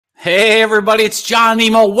Hey everybody, it's John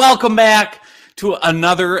Nemo. Welcome back to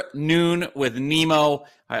another Noon with Nemo.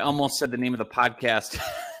 I almost said the name of the podcast,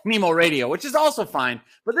 Nemo Radio, which is also fine,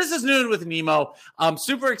 but this is Noon with Nemo. I'm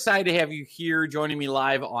super excited to have you here joining me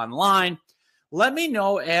live online. Let me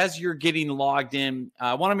know as you're getting logged in.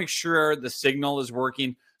 I want to make sure the signal is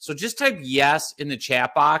working. So just type yes in the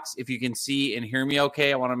chat box if you can see and hear me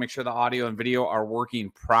okay. I want to make sure the audio and video are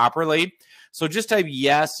working properly. So just type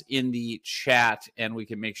yes in the chat and we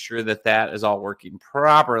can make sure that that is all working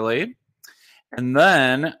properly. And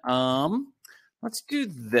then let's do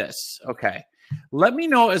this. Okay. Let me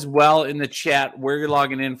know as well in the chat where you're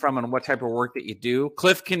logging in from and what type of work that you do.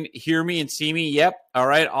 Cliff can hear me and see me. Yep. All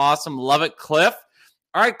right. Awesome. Love it, Cliff.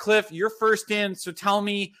 All right, Cliff, you're first in. So tell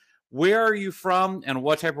me, where are you from and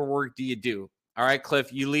what type of work do you do? All right,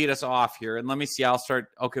 Cliff, you lead us off here. And let me see. I'll start.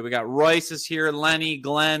 Okay, we got Royce is here, Lenny,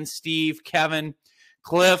 Glenn, Steve, Kevin,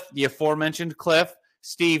 Cliff, the aforementioned Cliff,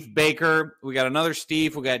 Steve Baker. We got another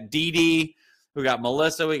Steve. We got Dee Dee. We got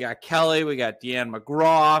Melissa. We got Kelly. We got Deanne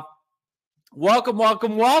McGraw. Welcome,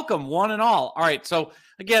 welcome, welcome, one and all. All right, so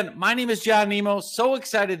again, my name is John Nemo. So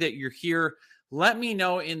excited that you're here. Let me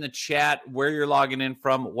know in the chat where you're logging in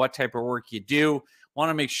from, what type of work you do. Want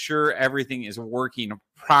to make sure everything is working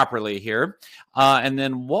properly here. And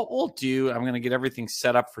then what we'll do, I'm going to get everything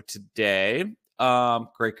set up for today.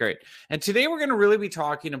 Great. And today we're going to really be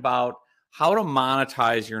talking about how to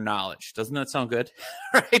monetize your knowledge. Doesn't that sound good?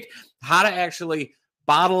 Right? How to actually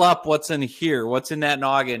bottle up what's in here, what's in that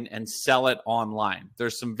noggin, and sell it online.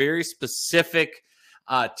 There's some very specific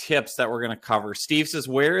tips that we're going to cover. Steve says,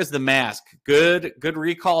 where is the mask? Good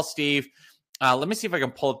recall, Steve. Let me see if I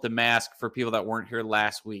can pull up the mask for people that weren't here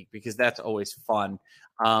last week, because that's always fun.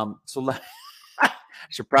 I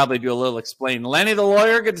should probably do a little explain. Lenny the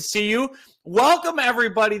lawyer, good to see you. Welcome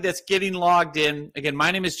everybody that's getting logged in. Again,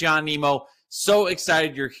 my name is John Nemo. So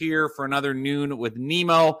excited you're here for another Noon with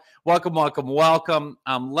Nemo. Welcome.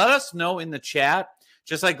 Let us know in the chat,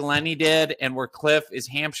 just like Lenny did, and where Cliff is,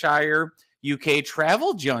 Hampshire, UK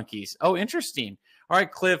Travel Junkies. Oh, interesting. All right,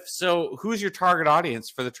 Cliff. So who's your target audience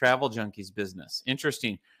for the Travel Junkies business?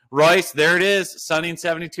 Interesting. Royce, there it is. Sunny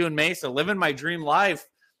 72 in Mesa, living my dream life.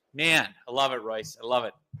 Man, I love it, Royce. I love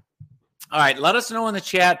it. All right, let us know in the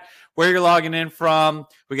chat where you're logging in from.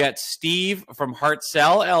 We got Steve from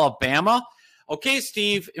Hartselle, Alabama. Okay,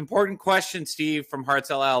 Steve, important question, Steve from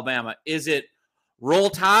Hartselle, Alabama. Is it Roll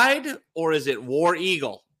Tide or is it War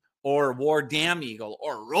Eagle or War Damn Eagle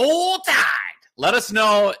or Roll Tide? Let us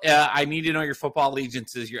know. I need to know your football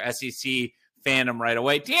allegiances, your SEC fandom right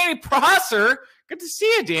away. Danny Prosser, good to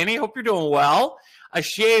see you, Danny. Hope you're doing well. I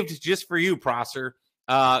shaved just for you, Prosser.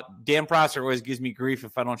 Dan Prosser always gives me grief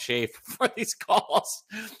if I don't shave for these calls.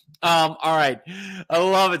 All right. I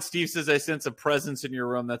love it. Steve says, I sense a presence in your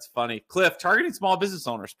room. That's funny. Cliff, targeting small business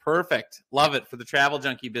owners. Perfect. Love it for the Travel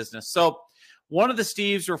Junkie business. So one of the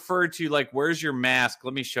Steves referred to, like, where's your mask?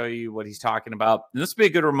 Let me show you what he's talking about. And this will be a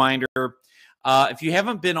good reminder. If you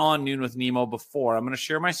haven't been on Noon with Nemo before, I'm going to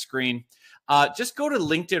share my screen. Just go to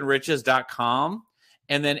linkedinriches.com.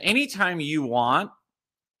 And then anytime you want,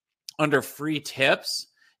 under free tips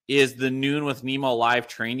is the Noon with Nemo live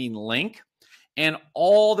training link. And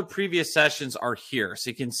all the previous sessions are here.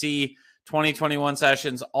 So you can see 2021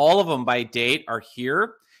 sessions, all of them by date are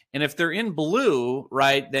here. And if they're in blue,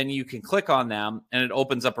 right, then you can click on them and it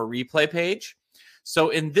opens up a replay page. So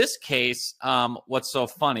in this case, what's so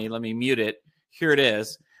funny, let me mute it. Here it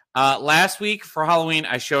is. Last week for Halloween,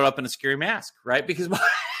 I showed up in a scary mask, right? Because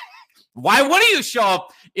why wouldn't you show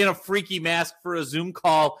up in a freaky mask for a Zoom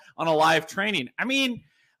call on a live training? I mean,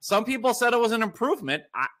 some people said it was an improvement.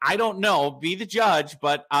 I don't know. Be the judge.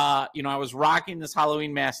 But, I was rocking this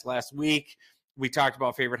Halloween mask last week. We talked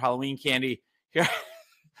about favorite Halloween candy.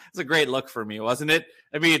 It's a great look for me, wasn't it?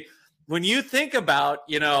 I mean, when you think about,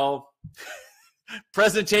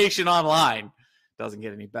 presentation online, doesn't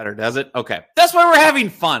get any better, does it? Okay. That's why we're having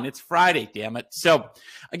fun. It's Friday, damn it. So,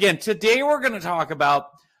 again, today we're going to talk about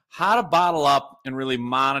how to bottle up and really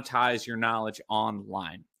monetize your knowledge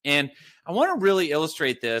online. And I want to really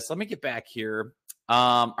illustrate this. Let me get back here.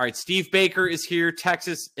 All right, Steve Baker is here,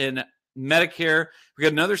 Texas and Medicare. We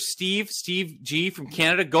got another Steve G from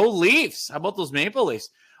Canada. Go Leafs. How about those Maple Leafs?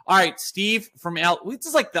 All right, Steve from this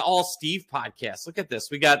is like the all Steve podcast. Look at this.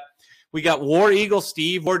 We got War Eagle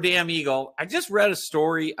Steve, War Damn Eagle. I just read a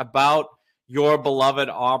story about your beloved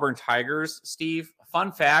Auburn Tigers, Steve.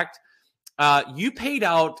 Fun fact. You paid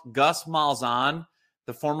out Gus Malzahn,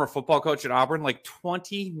 the former football coach at Auburn, like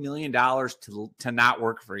 $20 million to not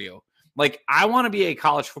work for you. Like, I want to be a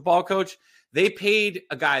college football coach. They paid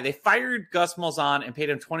a guy, they fired Gus Malzahn and paid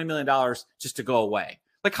him $20 million just to go away.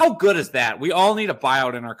 Like, how good is that? We all need a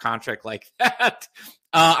buyout in our contract like that.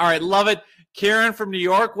 All right, love it. Karen from New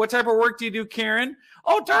York. What type of work do you do, Karen?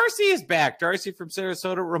 Oh, Darcy is back. Darcy from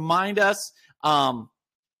Sarasota. Remind us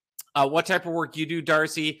what type of work you do,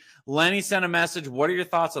 Darcy. Lenny sent a message. What are your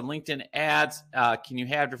thoughts on LinkedIn ads? Can you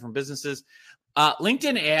have different businesses?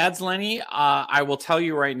 LinkedIn ads, Lenny, I will tell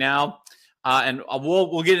you right now, and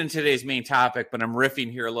we'll get into today's main topic, but I'm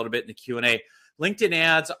riffing here a little bit in the Q&A. LinkedIn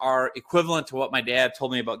ads are equivalent to what my dad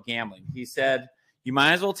told me about gambling. He said, you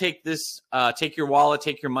might as well take this, take your wallet,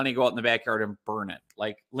 take your money, go out in the backyard and burn it.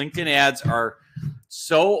 Like, LinkedIn ads are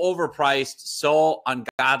so overpriced, so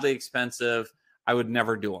ungodly expensive. I would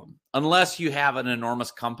never do them unless you have an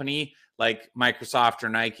enormous company like Microsoft or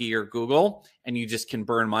Nike or Google, and you just can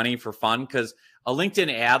burn money for fun. Because a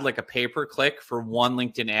LinkedIn ad, like a pay-per-click for one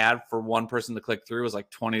LinkedIn ad for one person to click through, is like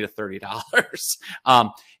 $20 to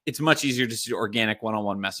 $30. It's much easier just to do organic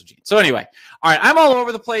one-on-one messaging. So anyway, all right, I'm all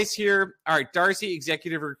over the place here. All right, Darcy,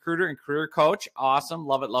 executive recruiter and career coach. Awesome.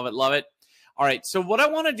 Love it, love it, love it. All right, so what I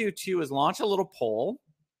want to do too is launch a little poll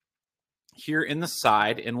here in the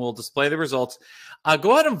side, and we'll display the results.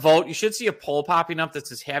 Go ahead and vote. You should see a poll popping up that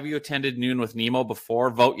says, have you attended Noon with Nemo before?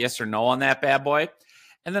 Vote yes or no on that bad boy.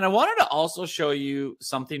 And then I wanted to also show you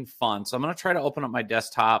something fun. So I'm going to try to open up my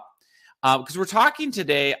desktop because we're talking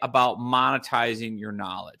today about monetizing your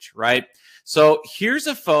knowledge, right? So here's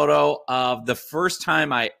a photo of the first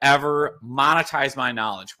time I ever monetized my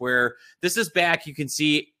knowledge, where this is back. You can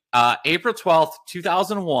see April 12th,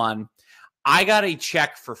 2001. I got a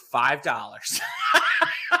check for $5.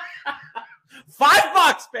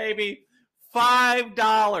 $5, baby.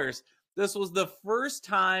 $5. This was the first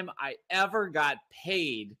time I ever got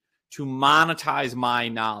paid to monetize my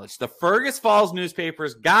knowledge. The Fergus Falls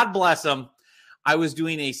newspapers, God bless them. I was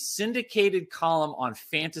doing a syndicated column on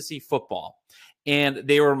fantasy football, and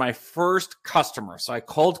they were my first customer. So I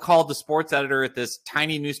cold called the sports editor at this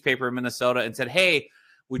tiny newspaper in Minnesota and said, hey,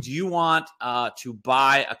 would you want to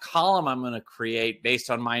buy a column I'm going to create based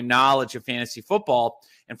on my knowledge of fantasy football?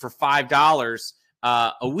 And for $5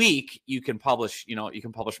 a week, you can publish, you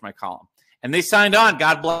can publish my column. And they signed on.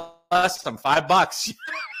 God bless them. $5.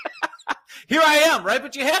 Here I am, right?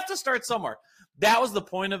 But you have to start somewhere. That was the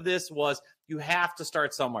point of this, was you have to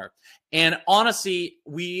start somewhere. And honestly,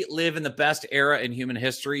 we live in the best era in human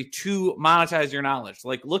history to monetize your knowledge.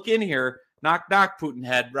 Like, look in here, knock, knock, Putin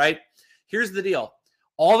head, right? Here's the deal.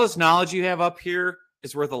 All this knowledge you have up here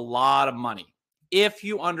is worth a lot of money if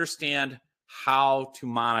you understand how to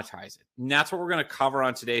monetize it. And that's what we're going to cover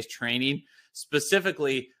on today's training,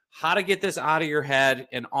 specifically how to get this out of your head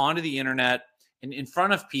and onto the internet and in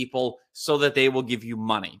front of people so that they will give you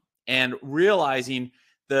money, and realizing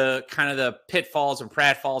the kind of the pitfalls and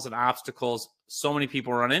pratfalls and obstacles so many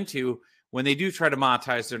people run into when they do try to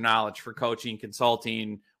monetize their knowledge for coaching,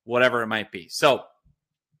 consulting, whatever it might be. So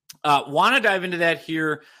want to dive into that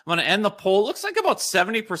here. I'm going to end the poll. Looks like about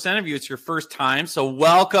 70% of you, it's your first time. So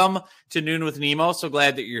welcome to Noon with Nemo. So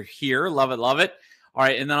glad that you're here. Love it, love it. All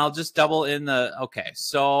right, and then I'll just double in the, okay.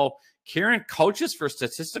 So Karen coaches for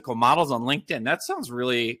statistical models on LinkedIn. That sounds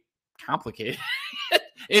really complicated.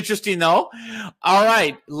 Interesting though. All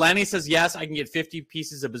right, Lenny says, yes, I can get 50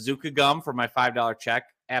 pieces of bazooka gum for my $5 check.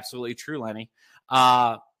 Absolutely true, Lenny.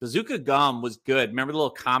 Bazooka gum was good. Remember the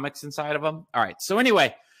little comics inside of them? All right, so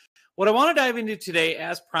anyway, what I want to dive into today,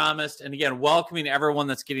 as promised, and again, welcoming everyone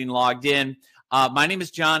that's getting logged in. My name is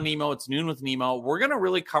John Nemo. It's Noon with Nemo. We're going to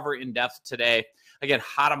really cover in depth today, again,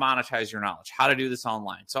 how to monetize your knowledge, how to do this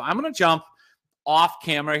online. So I'm going to jump off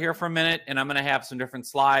camera here for a minute, and I'm going to have some different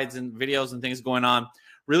slides and videos and things going on,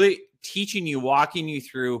 really teaching you, walking you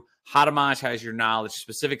through how to monetize your knowledge,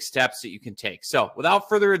 specific steps that you can take. So without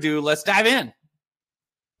further ado, let's dive in.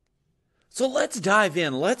 So let's dive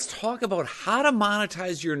in. Let's talk about how to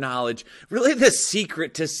monetize your knowledge, really the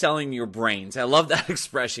secret to selling your brains. I love that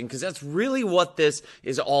expression because that's really what this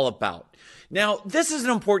is all about. Now, this is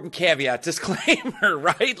an important caveat, disclaimer,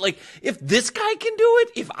 right? Like, if this guy can do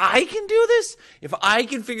it, if I can do this, if I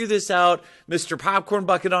can figure this out, Mr. Popcorn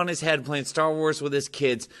Bucket on his head playing Star Wars with his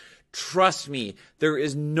kids, trust me, there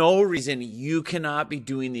is no reason you cannot be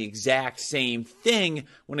doing the exact same thing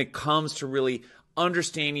when it comes to really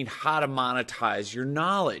understanding how to monetize your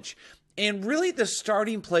knowledge. And really the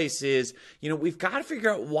starting place is, we've got to figure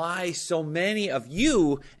out why so many of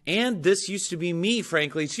you, and this used to be me,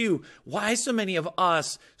 frankly, too, why so many of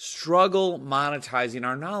us struggle monetizing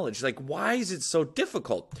our knowledge. Like, why is it so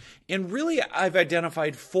difficult? And really, I've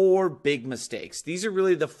identified 4 big mistakes. These are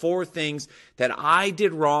really the 4 things that I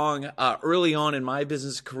did wrong early on in my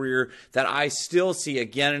business career that I still see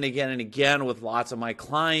again and again and again with lots of my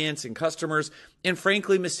clients and customers, and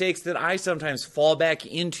frankly, mistakes that I sometimes fall back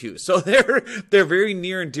into. So they're very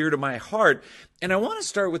near and dear to my heart. And I want to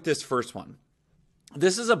start with this first one.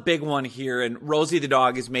 This is a big one here, and Rosie the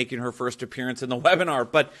dog is making her first appearance in the webinar,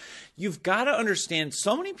 but you've got to understand,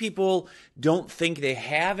 so many people don't think they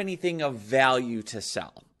have anything of value to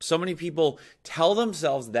sell. So many people tell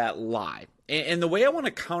themselves that lie. And the way I want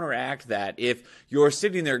to counteract that, if you're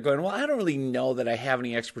sitting there going, well, I don't really know that I have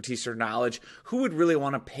any expertise or knowledge, who would really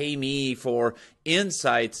want to pay me for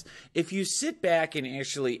insights? If you sit back and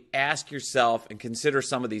actually ask yourself and consider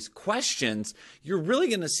some of these questions, you're really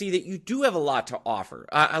going to see that you do have a lot to offer.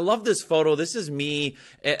 I love this photo. This is me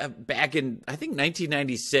back in, I think,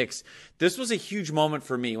 1996. This was a huge moment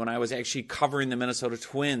for me when I was actually covering the Minnesota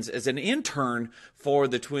Twins as an intern for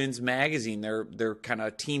the Twins magazine, their kind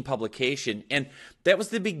of team publication. And that was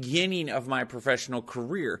the beginning of my professional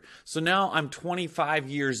career. So now I'm 25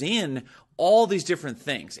 years in, all these different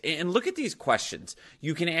things. And look at these questions.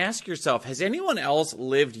 You can ask yourself, has anyone else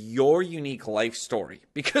lived your unique life story?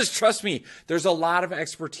 Because trust me, there's a lot of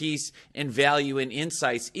expertise and value and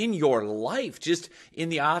insights in your life, just in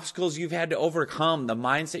the obstacles you've had to overcome, the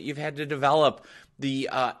mindset you've had to develop, the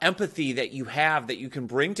empathy that you have that you can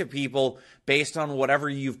bring to people based on whatever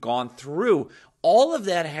you've gone through. All of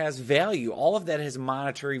that has value. All of that has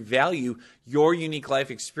monetary value. Your unique life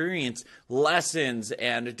experience, lessons,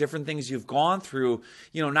 and different things you've gone through,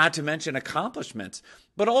 not to mention accomplishments.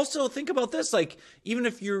 But also think about this, like even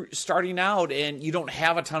if you're starting out and you don't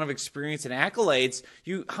have a ton of experience and accolades,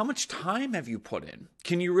 how much time have you put in?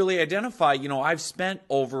 Can you really identify, I've spent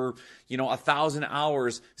over, 1,000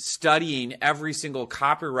 hours studying every single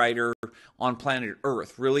copywriter on planet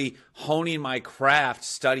Earth, really honing my craft,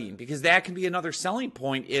 studying, because that can be another selling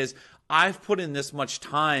point is I've put in this much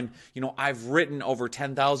time, I've written over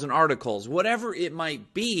 10,000 articles, whatever it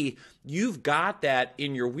might be, you've got that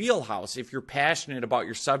in your wheelhouse if you're passionate about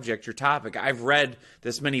your subject, your topic. I've read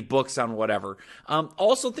this many books on whatever.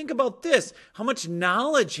 Also think about this. How much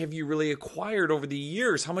knowledge have you really acquired over the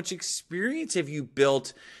years? How much experience have you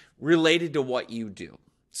built related to what you do?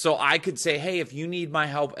 So I could say, hey, if you need my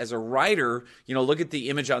help as a writer, look at the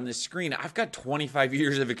image on this screen. I've got 25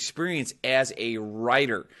 years of experience as a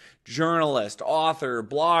writer, journalist, author,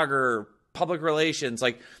 blogger, public relations.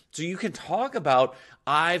 So you can talk about,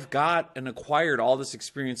 I've got and acquired all this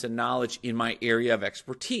experience and knowledge in my area of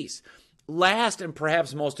expertise. Last, and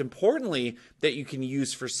perhaps most importantly, that you can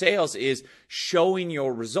use for sales is showing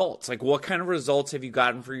your results. Like, what kind of results have you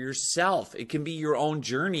gotten for yourself? It can be your own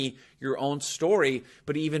journey, your own story,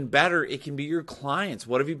 but even better, it can be your clients.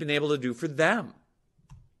 What have you been able to do for them?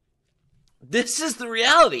 This is the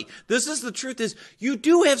reality. This is the truth, is you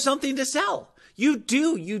do have something to sell. You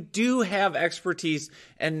do have expertise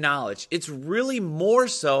and knowledge. It's really more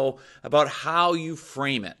so about how you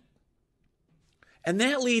frame it. And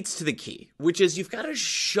that leads to the key, which is you've got to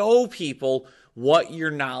show people what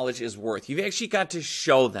your knowledge is worth. You've actually got to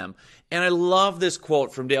show them. And I love this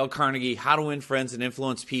quote from Dale Carnegie, How to Win Friends and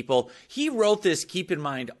Influence People. He wrote this, keep in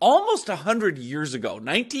mind, almost 100 years ago,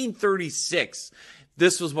 1936.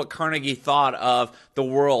 This was what Carnegie thought of the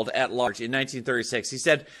world at large in 1936. He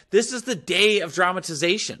said, this is the day of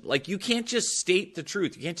dramatization. Like, you can't just state the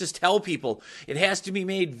truth. You can't just tell people. It has to be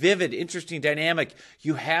made vivid, interesting, dynamic.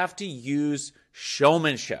 You have to use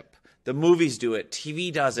showmanship. The movies do it.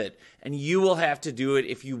 TV does it. And you will have to do it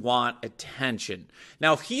if you want attention.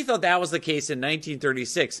 Now, if he thought that was the case in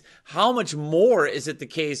 1936, how much more is it the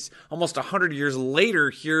case almost 100 years later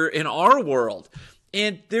here in our world?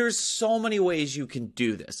 And there's so many ways you can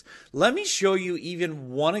do this. Let me show you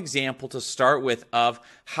even one example to start with of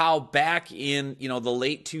how back in, the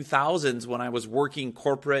late 2000s when I was working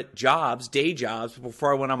corporate jobs, day jobs,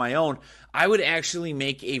 before I went on my own, I would actually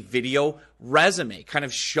make a video resume, kind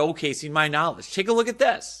of showcasing my knowledge. Take a look at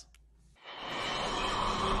this.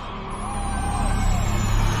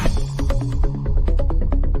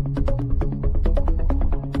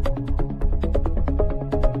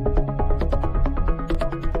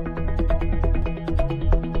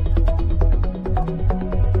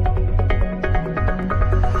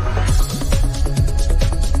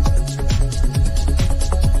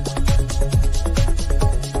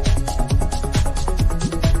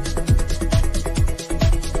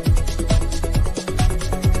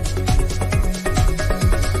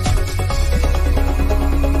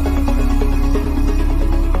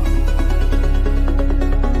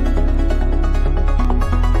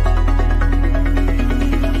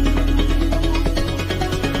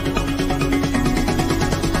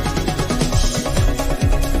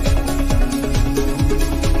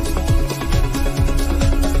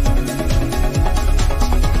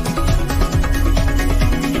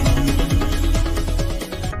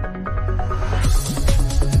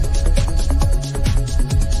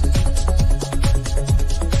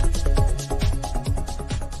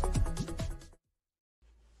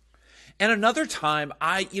 And another time,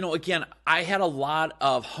 again, I had a lot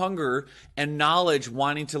of hunger and knowledge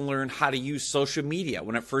wanting to learn how to use social media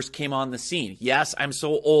when it first came on the scene. Yes, I'm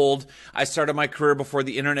so old. I started my career before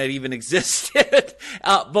the internet even existed.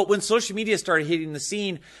 But when social media started hitting the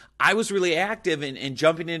scene, I was really active in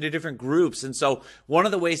jumping into different groups. And so one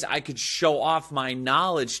of the ways I could show off my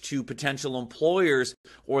knowledge to potential employers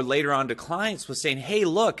or later on to clients was saying, hey,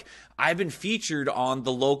 look, I've been featured on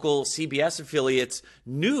the local CBS affiliates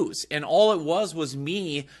news. And all it was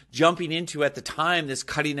me jumping into, at the time, this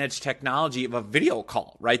cutting edge technology of a video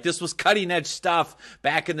call, right? This was cutting edge stuff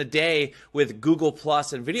back in the day with Google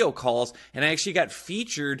Plus and video calls. And I actually got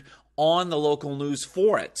featured on the local news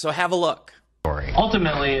for it. So have a look.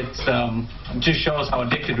 Ultimately, it's just shows how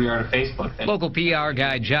addicted we are to Facebook. Local PR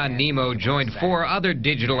guy John Nemo joined 4 other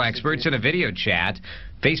digital experts in a video chat.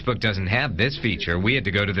 Facebook doesn't have this feature. We had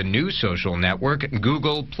to go to the new social network,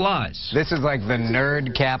 Google+. This is like the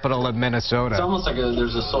nerd capital of Minnesota. It's almost like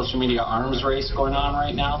there's a social media arms race going on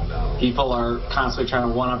right now. People are constantly trying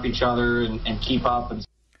to one-up each other and keep up.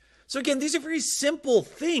 So again, these are very simple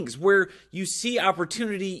things where you see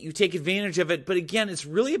opportunity, you take advantage of it. But again, it's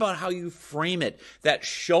really about how you frame it, that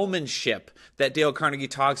showmanship that Dale Carnegie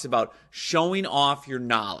talks about, showing off your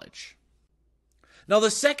knowledge. Now, the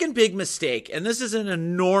second big mistake, and this is an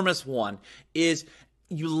enormous one, is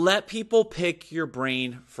you let people pick your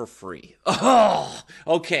brain for free. Oh,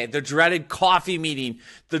 okay, the dreaded coffee meeting,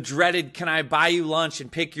 the dreaded can I buy you lunch and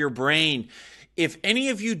pick your brain. If any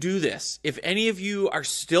of you do this, if any of you are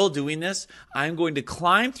still doing this, I'm going to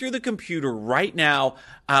climb through the computer right now,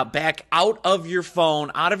 back out of your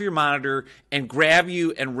phone, out of your monitor, and grab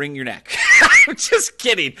you and wring your neck. I'm just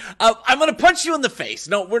kidding. I'm going to punch you in the face.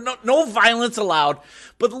 No, no violence allowed.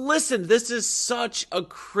 But listen, this is such a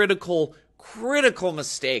critical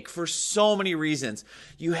mistake for so many reasons.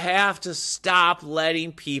 You have to stop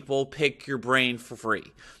letting people pick your brain for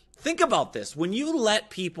free. Think about this. When you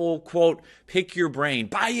let people, quote, pick your brain,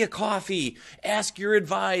 buy you coffee, ask your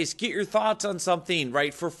advice, get your thoughts on something,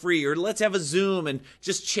 right, for free, or let's have a Zoom and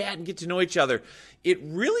just chat and get to know each other, it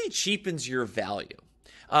really cheapens your value.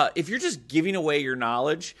 If you're just giving away your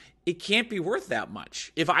knowledge, it can't be worth that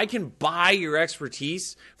much. If I can buy your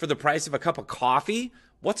expertise for the price of a cup of coffee,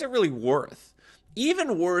 what's it really worth?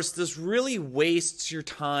 Even worse, this really wastes your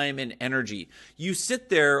time and energy. You sit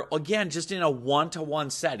there, again, just in a one-to-one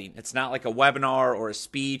setting. It's not like a webinar or a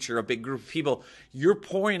speech or a big group of people. You're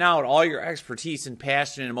pouring out all your expertise and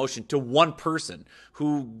passion and emotion to one person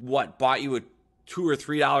who, bought you a $2 or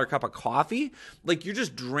 $3 cup of coffee? Like, you're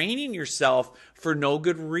just draining yourself for no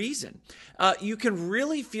good reason. You can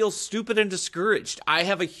really feel stupid and discouraged. I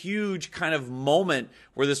have a huge kind of moment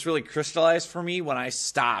where this really crystallized for me when I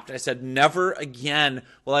stopped. I said, never again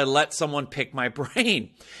will I let someone pick my brain.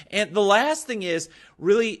 And the last thing is,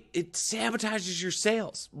 really, it sabotages your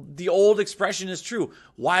sales. The old expression is true.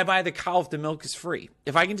 Why buy the cow if the milk is free?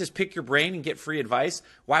 If I can just pick your brain and get free advice,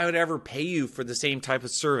 why would I ever pay you for the same type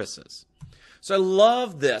of services? So I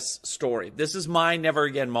love this story. This is my never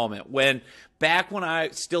again moment. Back when I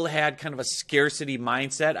still had kind of a scarcity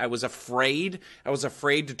mindset, I was afraid. I was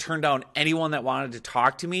afraid to turn down anyone that wanted to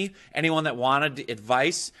talk to me, anyone that wanted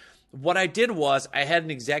advice. What I did was I had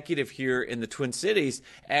an executive here in the Twin Cities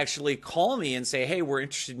actually call me and say, hey, we're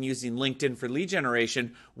interested in using LinkedIn for lead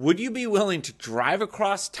generation. Would you be willing to drive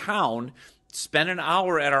across town, spend an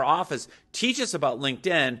hour at our office, teach us about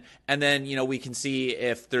LinkedIn, and then, we can see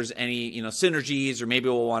if there's any, synergies, or maybe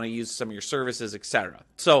we'll want to use some of your services, etc.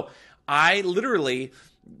 So I literally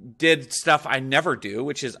did stuff I never do,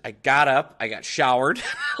 which is I got up, I got showered.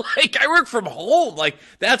 Like, I work from home. Like,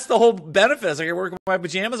 that's the whole benefit. I can work in my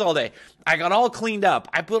pajamas all day. I got all cleaned up.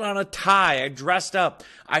 I put on a tie. I dressed up.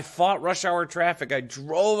 I fought rush hour traffic. I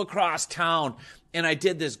drove across town. And I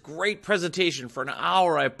did this great presentation for an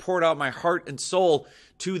hour. I poured out my heart and soul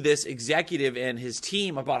to this executive and his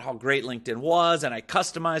team about how great LinkedIn was. And I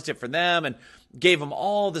customized it for them and gave them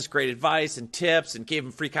all this great advice and tips and gave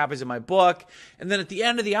them free copies of my book. And then at the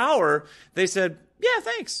end of the hour, they said, yeah,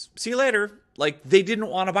 thanks. See you later. Like, they didn't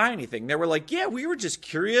want to buy anything. They were like, yeah, we were just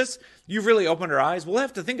curious. You've really opened our eyes. We'll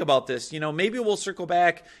have to think about this. Maybe we'll circle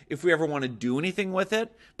back if we ever want to do anything with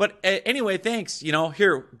it. But anyway, thanks.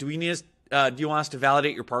 Here, do you want us to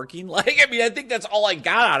validate your parking? I think that's all I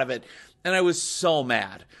got out of it. And I was so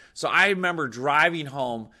mad. So I remember driving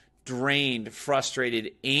home, drained,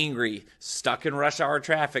 frustrated, angry, stuck in rush hour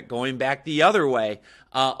traffic, going back the other way,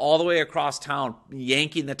 all the way across town,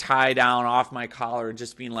 yanking the tie down off my collar and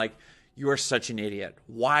just being like, you are such an idiot.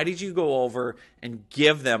 Why did you go over and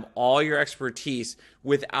give them all your expertise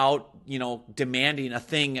without, demanding a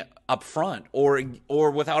thing up front or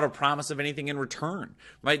without a promise of anything in return,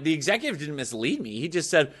 right? The executive didn't mislead me. He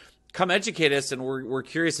just said, come educate us, and we're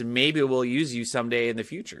curious, and maybe we'll use you someday in the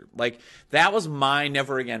future. Like, that was my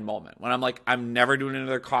never again moment when I'm like, I'm never doing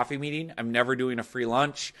another coffee meeting. I'm never doing a free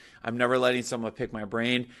lunch. I'm never letting someone pick my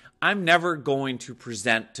brain. I'm never going to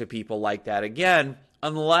present to people like that again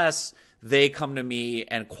unless they come to me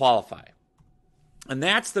and qualify. And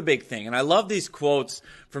that's the big thing. And I love these quotes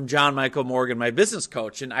from John Michael Morgan, my business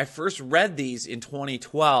coach. And I first read these in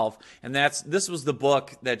 2012. And this was the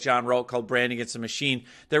book that John wrote called Branding Against the Machine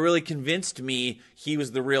that really convinced me he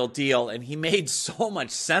was the real deal. And he made so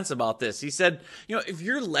much sense about this. He said, if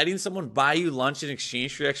you're letting someone buy you lunch in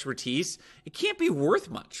exchange for your expertise, it can't be worth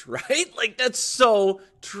much, right? Like, that's so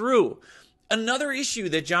true. Another issue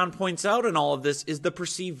that John points out in all of this is the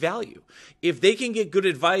perceived value. If they can get good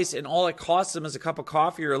advice and all it costs them is a cup of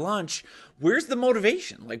coffee or lunch, where's the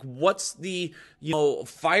motivation? Like, what's the,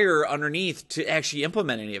 fire underneath to actually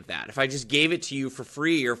implement any of that? If I just gave it to you for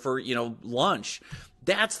free or for, lunch,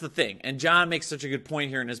 that's the thing. And John makes such a good point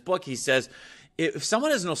here in his book. He says, if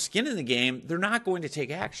someone has no skin in the game, they're not going to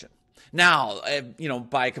take action. Now,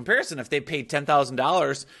 by comparison, if they paid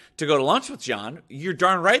 $10,000 to go to lunch with John, you're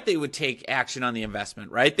darn right they would take action on the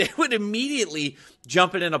investment, right? They would immediately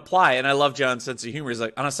jump in and apply. And I love John's sense of humor. He's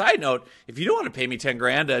like, on a side note, if you don't want to pay me 10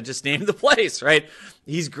 grand, just name the place, right?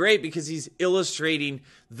 He's great because he's illustrating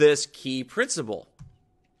this key principle.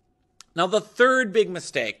 Now, the third big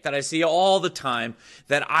mistake that I see all the time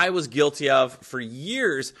that I was guilty of for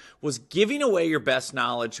years was giving away your best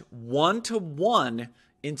knowledge one-to-one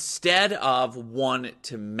instead of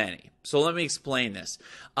one-to-many. So let me explain this.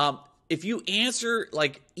 If you answer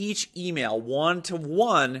like each email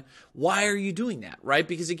one-to-one, why are you doing that, right?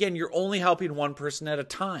 Because again, you're only helping one person at a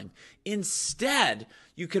time. Instead,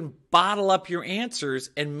 you can bottle up your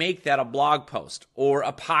answers and make that a blog post or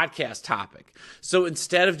a podcast topic. So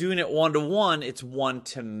instead of doing it one-to-one, it's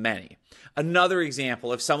one-to-many. Another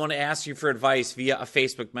example, if someone asks you for advice via a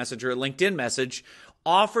Facebook message or a LinkedIn message,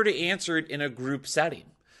 offer to answer it in a group setting.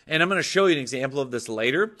 And I'm going to show you an example of this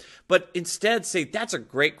later, but instead say, that's a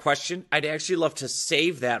great question. I'd actually love to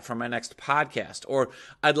save that for my next podcast, or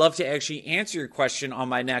I'd love to actually answer your question on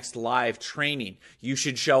my next live training. You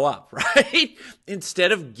should show up, right?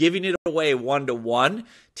 Instead of giving it away one-to-one,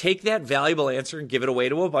 take that valuable answer and give it away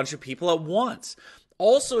to a bunch of people at once.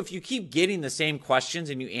 Also, if you keep getting the same questions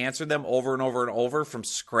and you answer them over and over and over from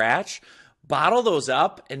scratch, bottle those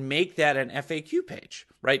up and make that an FAQ page,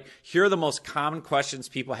 right? Here are the most common questions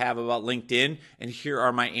people have about LinkedIn, and here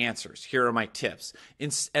are my answers. Here are my tips.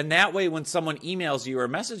 And that way, when someone emails you or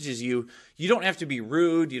messages you, you don't have to be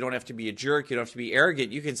rude. You don't have to be a jerk. You don't have to be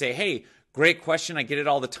arrogant. You can say, hey, great question. I get it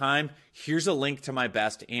all the time. Here's a link to my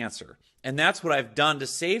best answer. And that's what I've done to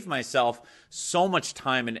save myself so much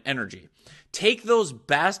time and energy. Take those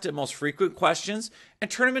best and most frequent questions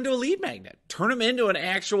and turn them into a lead magnet. Turn them into an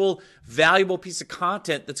actual valuable piece of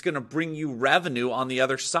content that's going to bring you revenue on the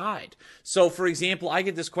other side. So, for example, I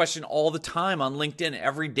get this question all the time on LinkedIn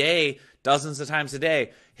every day, dozens of times a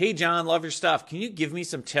day. Hey, John, love your stuff. Can you give me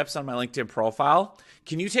some tips on my LinkedIn profile?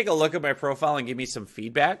 Can you take a look at my profile and give me some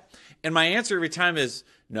feedback? And my answer every time is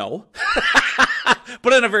no.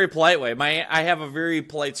 But in a very polite way. I have a very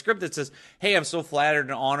polite script that says, hey, I'm so flattered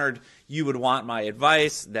and honored you would want my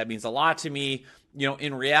advice. That means a lot to me.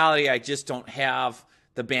 In reality, I just don't have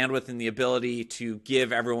the bandwidth and the ability to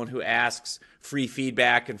give everyone who asks free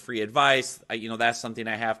feedback and free advice. That's something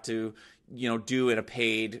I have to, do in a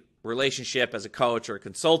paid relationship as a coach or a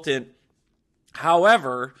consultant.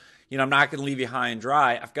 However, I'm not going to leave you high and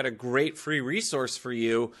dry. I've got a great free resource for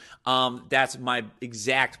you. That's my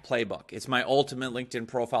exact playbook. It's my ultimate LinkedIn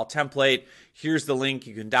profile template. Here's the link.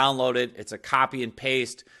 You can download it. It's a copy and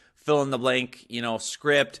paste, fill in the blank,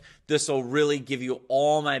 script. This will really give you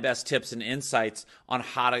all my best tips and insights on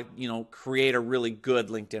how to, create a really good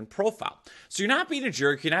LinkedIn profile. So you're not being a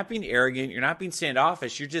jerk. You're not being arrogant. You're not being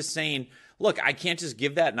standoffish. You're just saying, look, I can't just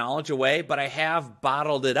give that knowledge away, but I have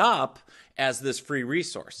bottled it up as this free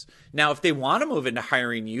resource. Now, if they want to move into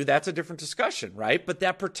hiring you, that's a different discussion, right? But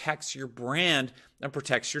that protects your brand and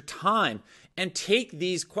protects your time. And take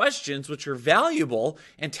these questions, which are valuable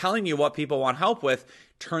and telling you what people want help with,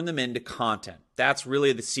 turn them into content. That's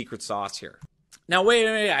really the secret sauce here. Now,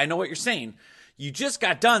 wait, I know what you're saying. You just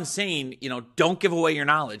got done saying, don't give away your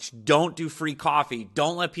knowledge. Don't do free coffee.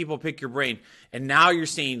 Don't let people pick your brain. And now you're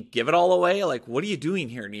saying, give it all away? Like, what are you doing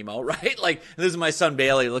here, Nemo, right? Like, this is my son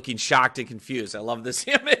Bailey looking shocked and confused. I love this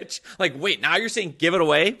image. Like, wait, now you're saying give it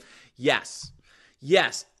away? Yes.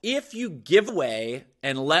 Yes, if you give away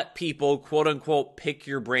and let people, quote unquote, pick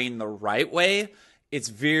your brain the right way, it's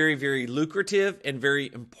very, very lucrative and very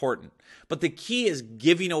important. But the key is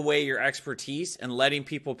giving away your expertise and letting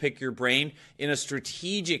people pick your brain in a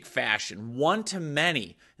strategic fashion, one to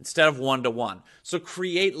many instead of one to one. So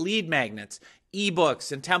create lead magnets,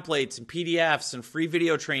 ebooks and templates and PDFs and free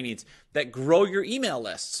video trainings that grow your email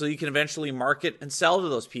list so you can eventually market and sell to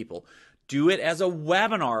those people. Do it as a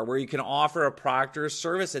webinar where you can offer a product or a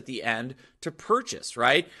service at the end to purchase,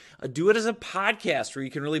 right? Do it as a podcast where you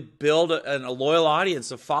can really build a loyal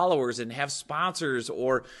audience of followers and have sponsors,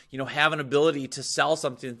 or have an ability to sell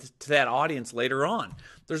something to that audience later on.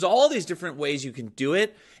 There's all these different ways you can do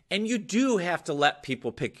it, and you do have to let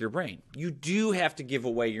people pick your brain. You do have to give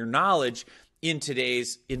away your knowledge in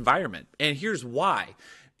today's environment. And here's why.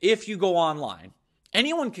 If you go online,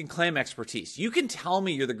 anyone can claim expertise. You can tell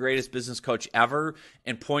me you're the greatest business coach ever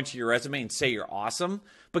and point to your resume and say you're awesome,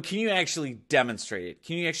 but can you actually demonstrate it?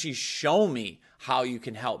 Can you actually show me how you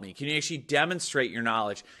can help me? Can you actually demonstrate your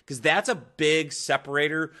knowledge? Because that's a big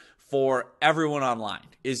separator for everyone online.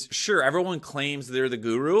 Is sure, everyone claims they're the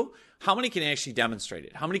guru. How many can actually demonstrate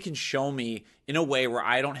it? How many can show me in a way where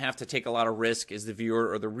I don't have to take a lot of risk as the viewer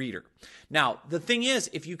or the reader? Now, the thing is,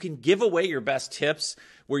 if you can give away your best tips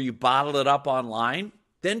where you bottle it up online,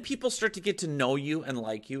 then people start to get to know you and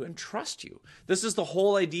like you and trust you. This is the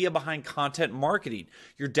whole idea behind content marketing.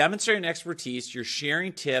 You're demonstrating expertise, you're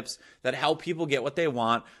sharing tips that help people get what they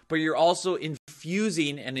want, but you're also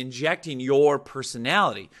infusing and injecting your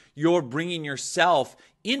personality. You're bringing yourself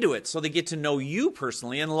into it so they get to know you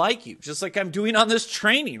personally and like you, just like I'm doing on this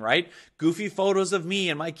training, right? Goofy photos of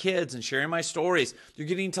me and my kids and sharing my stories. You're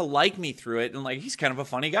getting to like me through it and like, he's kind of a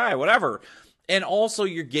funny guy, whatever. And also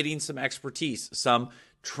you're getting some expertise, some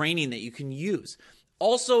training that you can use.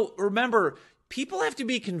 Also, remember, people have to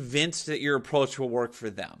be convinced that your approach will work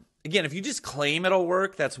for them. Again, if you just claim it'll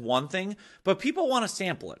work, that's one thing, but people want to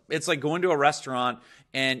sample it. It's like going to a restaurant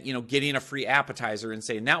and, getting a free appetizer and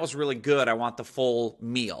saying, that was really good, I want the full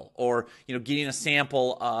meal. Or, getting a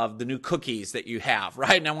sample of the new cookies that you have,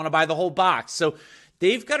 right? And I want to buy the whole box. So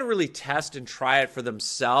they've got to really test and try it for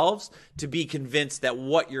themselves to be convinced that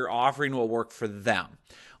what you're offering will work for them.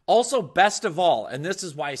 Also, best of all, and this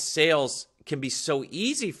is why sales can be so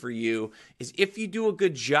easy for you, is if you do a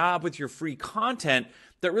good job with your free content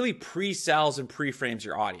that really pre-sells and pre-frames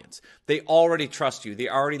your audience. They already trust you. They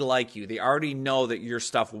already like you. They already know that your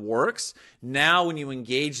stuff works. Now, when you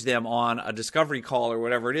engage them on a discovery call or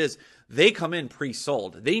whatever it is, they come in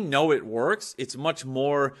pre-sold. They know it works. It's much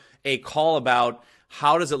more a call about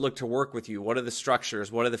how does it look to work with you? What are the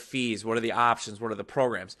structures? What are the fees? What are the options? What are the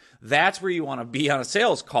programs? That's where you want to be on a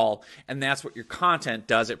sales call, and that's what your content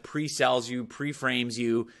does. It pre-sells you, pre-frames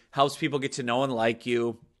you, helps people get to know and like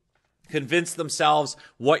you, convince themselves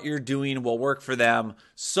what you're doing will work for them.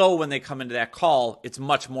 So when they come into that call, it's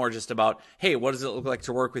much more just about, hey, what does it look like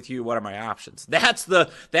to work with you? What are my options? That's the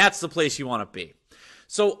place you want to be.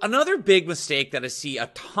 So another big mistake that I see a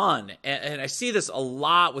ton, and I see this a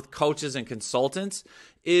lot with coaches and consultants,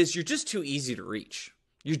 is you're just too easy to reach.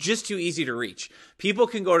 You're just too easy to reach. People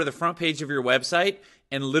can go to the front page of your website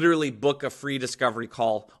and literally book a free discovery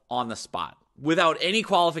call on the spot without any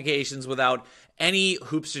qualifications, without any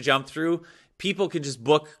hoops to jump through. People can just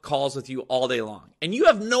book calls with you all day long. And you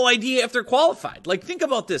have no idea if they're qualified. Like, think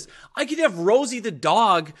about this. I could have Rosie the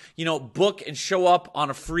dog, book and show up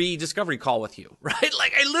on a free discovery call with you, right?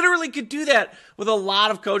 Like, I literally could do that with a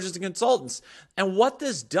lot of coaches and consultants. And what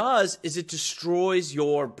this does is it destroys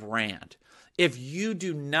your brand. If you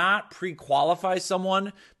do not pre-qualify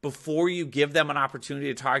someone before you give them an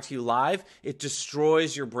opportunity to talk to you live, it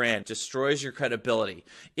destroys your brand, destroys your credibility.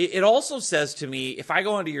 It also says to me, if I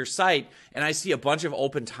go onto your site and I see a bunch of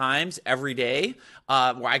open times every day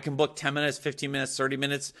where I can book 10 minutes, 15 minutes, 30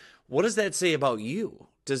 minutes, what does that say about you?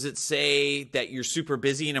 Does it say that you're super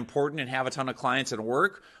busy and important and have a ton of clients and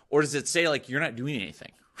work? Or does it say like you're not doing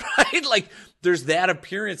anything? Right? Like there's that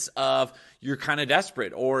appearance of you're kind of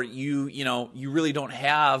desperate, or you really don't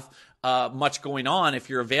have much going on if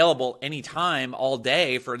you're available anytime all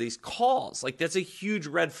day for these calls. Like that's a huge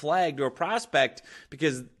red flag to a prospect,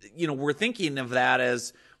 because we're thinking of that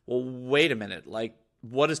as, well, wait a minute, like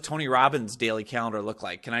what does Tony Robbins' daily calendar look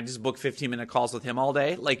like? Can I just book 15-minute calls with him all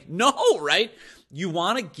day? Like, no, right? You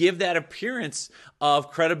want to give that appearance of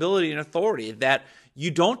credibility and authority, that you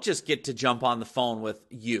don't just get to jump on the phone with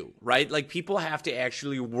you, right? Like people have to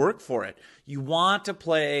actually work for it. You want to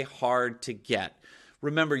play hard to get.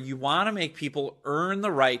 remember, you want to make people earn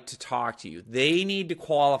the right to talk to you. They need to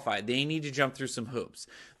qualify. They need to jump through some hoops.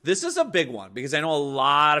 This is a big one because I know a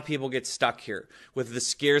lot of people get stuck here with the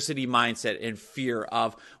scarcity mindset and fear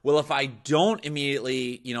of, well, if I don't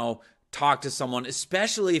immediately, talk to someone,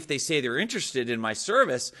 especially if they say they're interested in my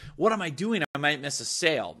service, what am I doing? I might miss a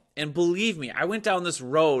sale. And believe me, I went down this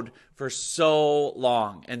road for so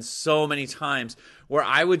long and so many times where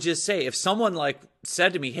I would just say, if someone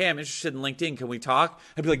said to me, hey, I'm interested in LinkedIn, can we talk?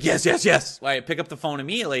 I'd be like, yes, yes, yes. I pick up the phone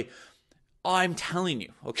immediately. Oh, I'm telling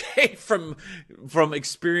you, okay, from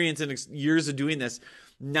experience and years of doing this,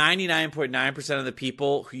 99.9% of the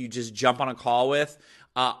people who you just jump on a call with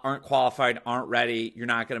aren't qualified, aren't ready. You're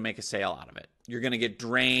not going to make a sale out of it. You're going to get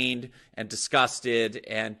drained and disgusted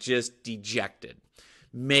and just dejected.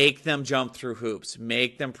 Make them jump through hoops.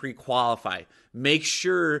 Make them pre-qualify. Make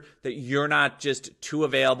sure that you're not just too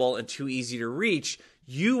available and too easy to reach.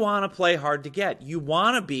 You want to play hard to get. You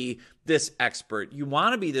want to be this expert. You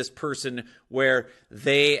want to be this person where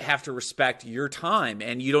they have to respect your time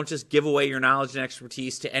and you don't just give away your knowledge and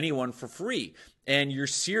expertise to anyone for free. And you're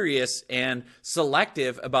serious and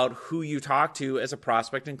selective about who you talk to as a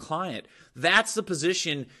prospect and client. That's the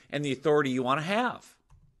position and the authority you want to have.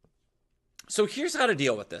 So here's how to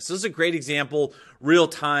deal with this. This is a great example, real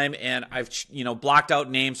time, and I've blocked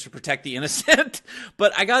out names to protect the innocent.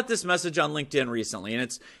 But I got this message on LinkedIn recently, and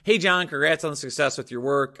it's, hey, John, congrats on the success with your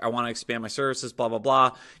work. I want to expand my services, blah, blah,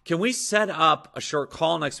 blah. Can we set up a short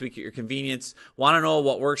call next week at your convenience? Want to know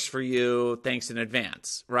what works for you? Thanks in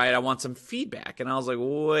advance, right? I want some feedback. And I was like,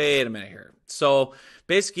 wait a minute here. So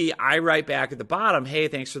basically, I write back at the bottom, hey,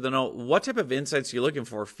 thanks for the note. What type of insights are you looking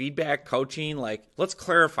for? Feedback, coaching? Let's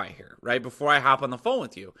clarify here, right? Before I hop on the phone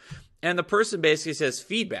with you. And the person basically says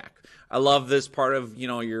feedback. I love this part of,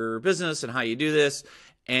 your business and how you do this.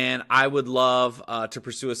 And I would love to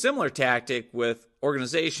pursue a similar tactic with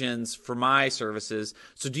organizations for my services.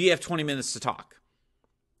 So do you have 20 minutes to talk?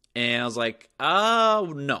 And I was like,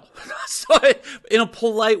 oh, no. So in a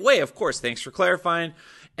polite way, of course, thanks for clarifying.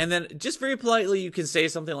 And then just very politely, you can say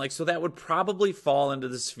something like, so that would probably fall into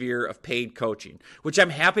the sphere of paid coaching, which I'm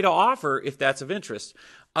happy to offer if that's of interest.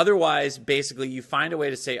 Otherwise, basically, you find a way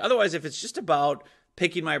to say, otherwise, if it's just about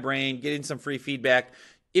picking my brain, getting some free feedback,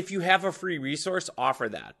 if you have a free resource, offer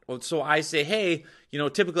that. So I say, hey,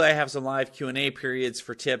 typically I have some live Q&A periods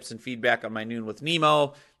for tips and feedback on my Noon with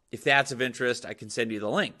Nemo. If that's of interest, I can send you the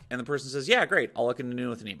link. And the person says, yeah, great. I'll look into Noon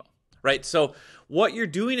with Nemo. Right? So what you're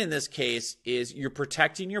doing in this case is you're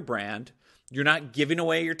protecting your brand. You're not giving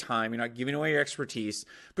away your time. You're not giving away your expertise,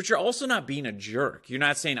 but you're also not being a jerk. You're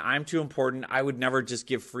not saying I'm too important. I would never just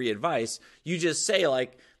give free advice. You just say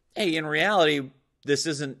hey, in reality, this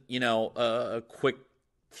isn't, a quick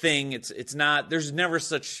thing. It's not, there's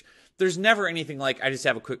never anything like, I just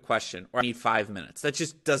have a quick question or I need 5 minutes. That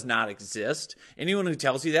just does not exist. Anyone who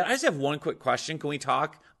tells you that, I just have one quick question. Can we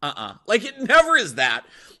talk? It never is that.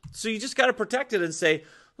 So you just got to protect it and say,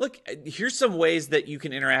 look, here's some ways that you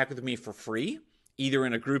can interact with me for free, either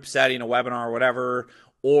in a group setting, a webinar, or whatever,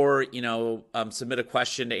 or, submit a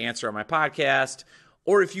question to answer on my podcast.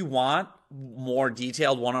 Or if you want more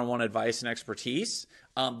detailed one-on-one advice and expertise,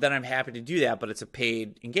 then I'm happy to do that, but it's a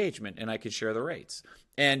paid engagement and I can share the rates.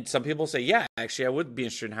 And some people say, yeah, actually, I would be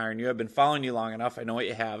interested in hiring you. I've been following you long enough. I know what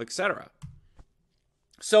you have, etc.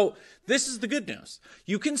 So this is the good news.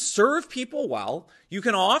 You can serve people well. You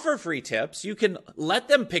can offer free tips. You can let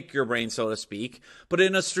them pick your brain, so to speak, but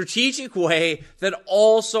in a strategic way that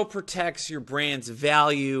also protects your brand's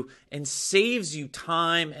value and saves you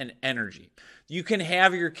time and energy. You can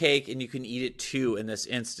have your cake and you can eat it too in this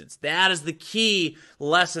instance. That is the key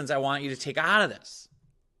lessons I want you to take out of this.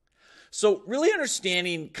 So really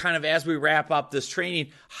understanding kind of as we wrap up this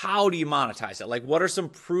training, how do you monetize it? What are some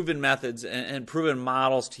proven methods and proven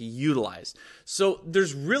models to utilize? So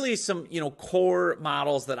there's really some, core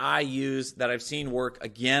models that I use that I've seen work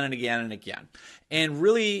again and again and again. And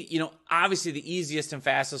really, obviously the easiest and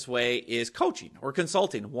fastest way is coaching or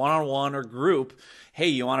consulting, one-on-one or group. Hey,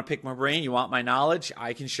 you want to pick my brain? You want my knowledge?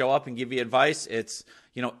 I can show up and give you advice. It's,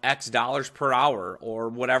 X dollars per hour or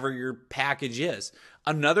whatever your package is.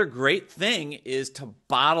 Another great thing is to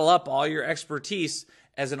bottle up all your expertise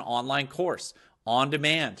as an online course on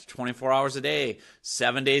demand, 24 hours a day,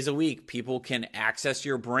 7 days a week. People can access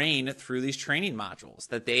your brain through these training modules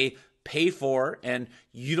that they pay for, and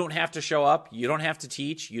you don't have to show up. You don't have to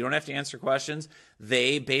teach. You don't have to answer questions.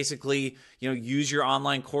 They basically, use your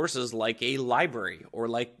online courses like a library or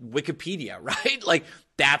like Wikipedia, right?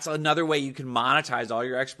 That's another way you can monetize all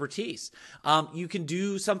your expertise. You can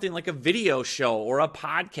do something like a video show or a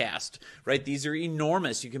podcast, right? These are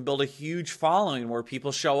enormous. You can build a huge following where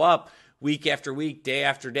people show up week after week, day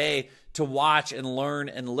after day to watch and learn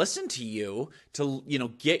and listen to you to,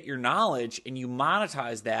 get your knowledge, and you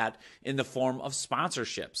monetize that in the form of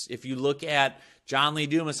sponsorships. If you look at John Lee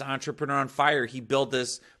Dumas, Entrepreneur on Fire, he built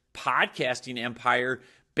this podcasting empire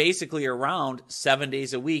basically around 7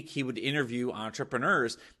 days a week. He would interview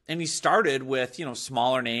entrepreneurs, and he started with,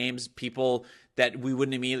 smaller names, people that we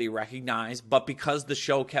wouldn't immediately recognize. But because the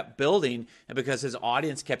show kept building and because his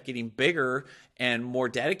audience kept getting bigger and more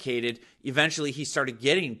dedicated, eventually he started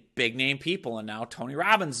getting big name people. And now Tony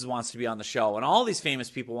Robbins wants to be on the show, and all these famous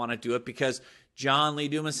people want to do it because John Lee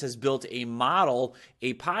Dumas has built a model,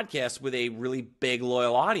 a podcast with a really big,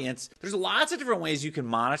 loyal audience. There's lots of different ways you can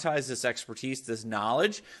monetize this expertise, this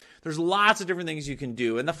knowledge. There's lots of different things you can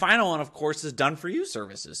do. And the final one, of course, is done for you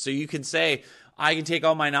services. So you can say, I can take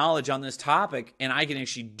all my knowledge on this topic and I can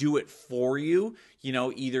actually do it for you,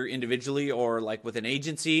 either individually or like with an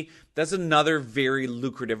agency. That's another very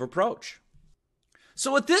lucrative approach.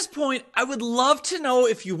 So at this point, I would love to know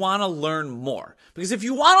if you want to learn more. Because if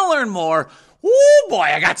you want to learn more, oh boy,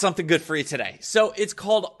 I got something good for you today. So it's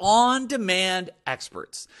called On Demand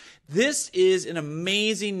Experts. This is an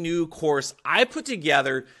amazing new course I put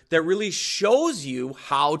together that really shows you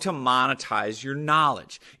how to monetize your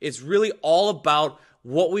knowledge. It's really all about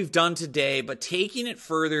what we've done today, but taking it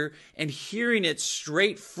further and hearing it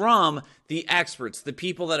straight from the experts, the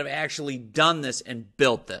people that have actually done this and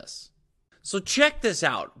built this. So check this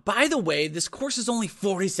out. By the way, this course is only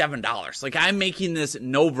 $47. Like, I'm making this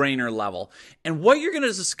no-brainer level. And what you're going to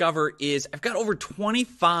discover is I've got over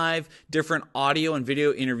 25 different audio and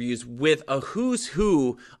video interviews with a who's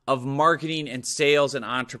who of marketing and sales and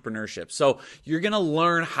entrepreneurship. So you're going to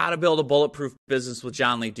learn how to build a bulletproof business with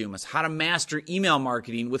John Lee Dumas, how to master email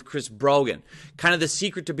marketing with Chris Brogan, kind of the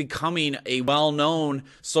secret to becoming a well-known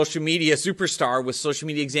social media superstar with Social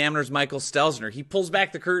Media Examiner's Michael Stelzner. He pulls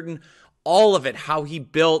back the curtain, all of it, how he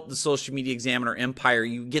built the Social Media Examiner empire.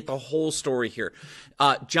 You get the whole story here.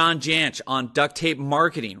 John Janch on duct tape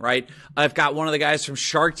marketing, right? I've got one of the guys from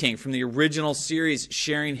Shark Tank from the original series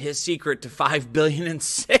sharing his secret to $5 billion in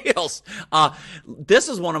sales. This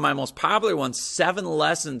is one of my most popular ones, 7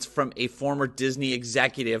 lessons from a former Disney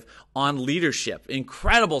executive on leadership.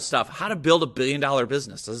 Incredible stuff. How to build $1 billion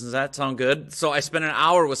business. Doesn't that sound good? So I spent an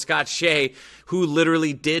hour with Scott Shea, who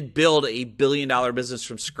literally did build a $1 billion business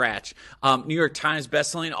from scratch. New York Times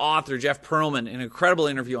bestselling author Jeff Pearlman, an incredible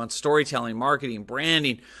interview on storytelling, marketing, branding,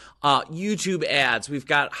 YouTube ads. We've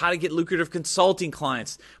got how to get lucrative consulting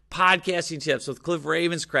clients, podcasting tips with Cliff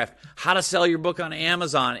Ravenscraft, how to sell your book on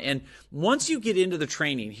Amazon. And once you get into the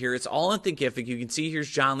training here, it's all in Thinkific. You can see here's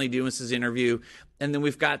John Lee Dumas's interview. And then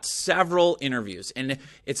we've got several interviews. And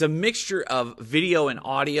it's a mixture of video and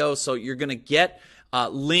audio. So you're going to get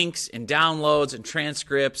links and downloads and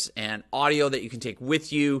transcripts and audio that you can take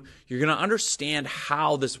with you. You're going to understand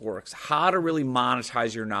how this works, how to really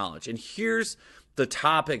monetize your knowledge. And here's the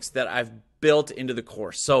topics that I've built into the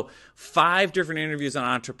course. So 5 different interviews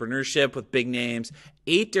on entrepreneurship with big names,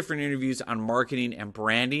 8 different interviews on marketing and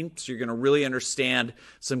branding. So you're going to really understand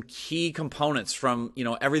some key components from,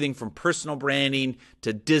 everything from personal branding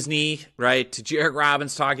to Disney, right? To Jared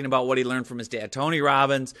Robbins talking about what he learned from his dad, Tony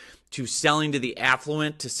Robbins, to selling to the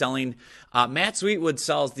affluent, to selling. Matt Sweetwood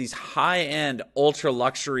sells these high-end,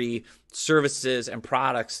 ultra-luxury services and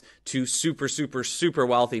products to super, super, super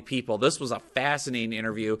wealthy people. This was a fascinating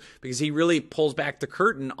interview because he really pulls back the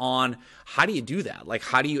curtain on how do you do that? Like,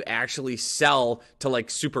 how do you actually sell to like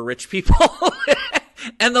super rich people?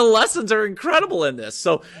 And the lessons are incredible in this.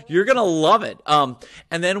 So you're going to love it. And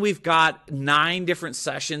then we've got 9 different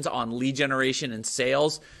sessions on lead generation and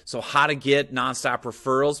sales. So how to get nonstop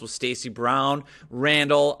referrals with Stacey Brown,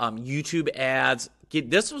 Randall, YouTube ads.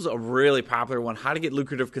 This was a really popular one, how to get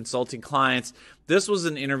lucrative consulting clients. This was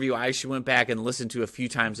an interview I actually went back and listened to a few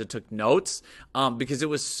times and took notes because it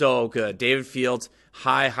was so good. David Fields,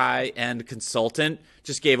 high-end consultant,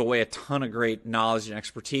 just gave away a ton of great knowledge and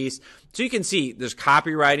expertise. So you can see there's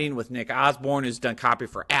copywriting with Nick Osborne, who's done copy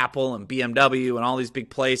for Apple and BMW and all these big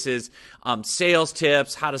places. Sales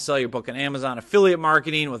tips, how to sell your book on Amazon, affiliate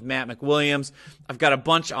marketing with Matt McWilliams. I've got a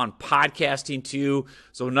bunch on podcasting too.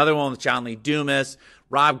 So another one with John Lee Dumas.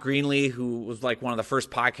 Rob Greenlee, who was like one of the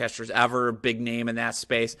first podcasters ever, big name in that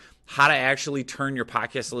space. How to actually turn your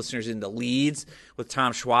podcast listeners into leads with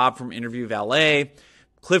Tom Schwab from Interview Valet.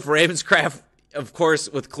 Cliff Ravenscraft, of course,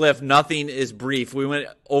 with Cliff, nothing is brief. We went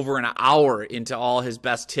over an hour into all his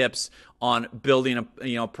best tips on building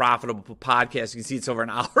a profitable podcast. You can see it's over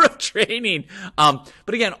an hour of training. But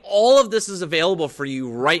again, all of this is available for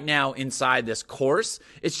you right now inside this course.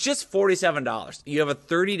 It's just $47. You have a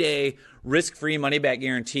 30-day risk-free money-back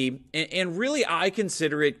guarantee. And really, I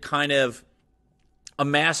consider it kind of a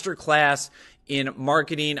masterclass in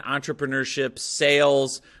marketing, entrepreneurship,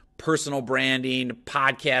 sales, personal branding,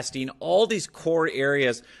 podcasting, all these core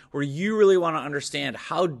areas where you really want to understand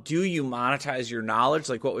how do you monetize your knowledge,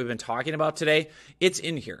 like what we've been talking about today. It's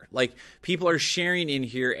in here. Like, people are sharing in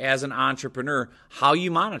here as an entrepreneur how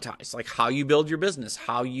you monetize, like how you build your business,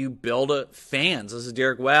 how you build fans. This is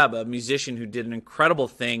Derek Webb, a musician who did an incredible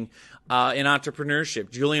thing in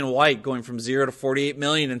entrepreneurship. Julian White going from 0 to 48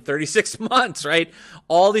 million in 36 months, right?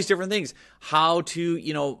 All these different things. How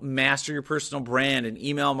to, master your personal brand and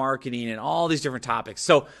email marketing and all these different topics.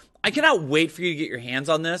 So I cannot wait for you to get your hands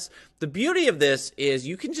on this. The beauty of this is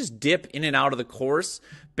you can just dip in and out of the course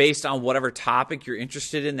based on whatever topic you're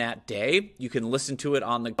interested in that day. You can listen to it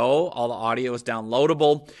on the go. All the audio is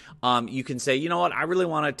downloadable. You can say, you know what, I really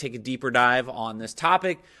want to take a deeper dive on this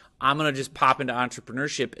topic. I'm going to just pop into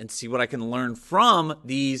entrepreneurship and see what I can learn from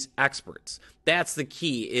these experts. That's the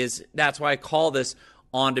key. That's why I call this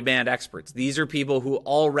on-demand experts. These are people who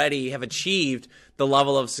already have achieved the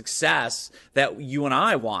level of success that you and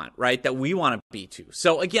I want, right? That we want to be to.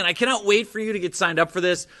 So again, I cannot wait for you to get signed up for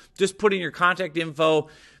this. Just put in your contact info,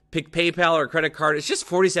 pick PayPal or credit card. It's just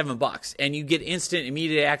 $47 and you get instant,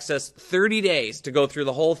 immediate access, 30 days to go through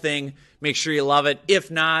the whole thing. Make sure you love it.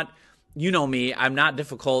 If not, you know me, I'm not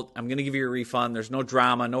difficult. I'm going to give you a refund. There's no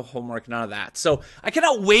drama, no homework, none of that. So I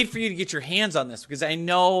cannot wait for you to get your hands on this because I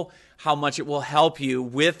know how much it will help you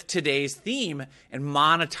with today's theme and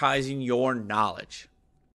monetizing your knowledge.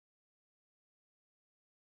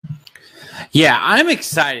 Yeah, I'm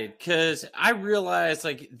excited because I realize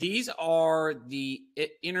these are the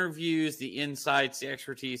interviews, the insights, the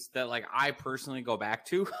expertise that I personally go back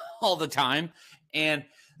to all the time. And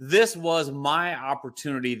this was my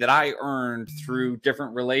opportunity that I earned through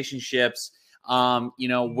different relationships,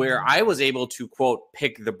 where I was able to, quote,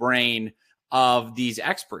 pick the brain of these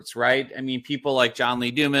experts, right? I mean, people like John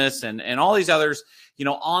Lee Dumas and all these others,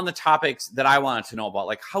 on the topics that I wanted to know about,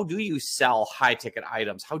 like how do you sell high ticket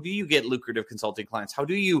items? How do you get lucrative consulting clients? How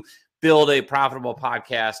do you build a profitable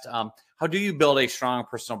podcast? How do you build a strong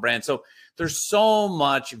personal brand? So there's so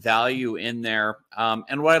much value in there.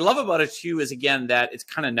 And what I love about it too is, again, that it's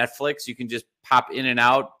kind of Netflix. You can just pop in and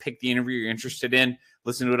out, pick the interview you're interested in,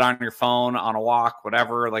 listen to it on your phone, on a walk,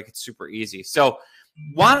 whatever. It's super easy. So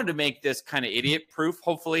wanted to make this kind of idiot proof,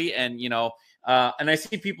 hopefully. And, and I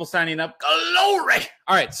see people signing up. Glory.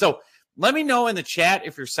 All right. So let me know in the chat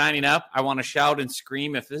if you're signing up. I want to shout and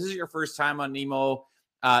scream. If this is your first time on Nemo,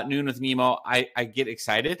 Noon with Nemo, I get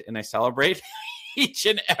excited and I celebrate each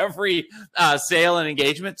and every sale and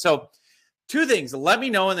engagement. So two things. Let me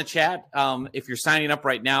know in the chat if you're signing up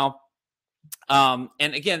right now. And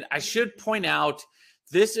again, I should point out,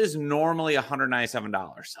 this is normally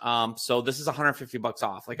 $197. So this is $150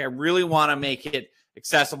 off. I really want to make it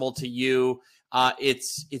accessible to you.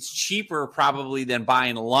 It's cheaper probably than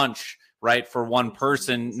buying lunch, right, for one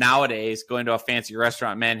person nowadays, going to a fancy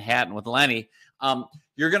restaurant in Manhattan with Lenny.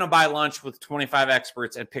 You're going to buy lunch with 25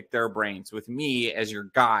 experts and pick their brains with me as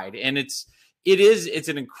your guide. And it's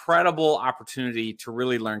an incredible opportunity to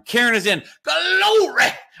really learn. Karen is in.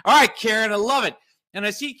 Glory. All right, Karen, I love it. And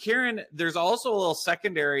I see, Karen, there's also a little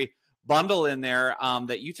secondary bundle in there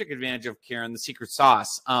that you took advantage of, Karen, the secret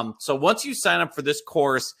sauce. So once you sign up for this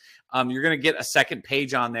course, you're going to get a second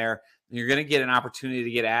page on there. And you're going to get an opportunity to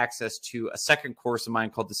get access to a second course of mine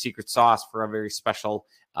called the secret sauce for a very special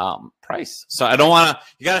price. So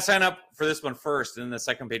you got to sign up for this one first, and then the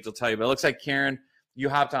second page will tell you. But it looks like, Karen, you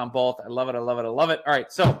hopped on both. I love it. I love it. I love it. All right.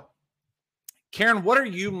 So Karen, what are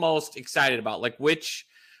you most excited about? Which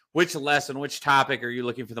lesson, which topic are you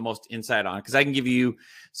looking for the most insight on? Because I can give you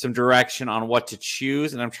some direction on what to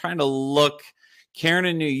choose. And I'm trying to look. Karen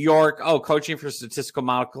in New York. Oh, coaching for statistical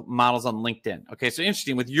models on LinkedIn. Okay, so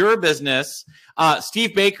interesting. With your business,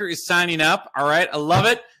 Steve Baker is signing up. All right, I love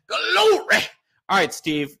it. Glory. All right,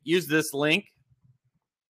 Steve, use this link.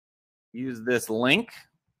 Use this link.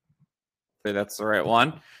 Okay, that's the right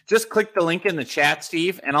one. Just click the link in the chat,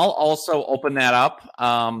 Steve, and I'll also open that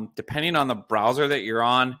up. Depending on the browser that you're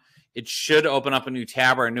on, it should open up a new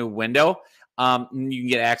tab or a new window. And you can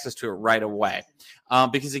get access to it right away.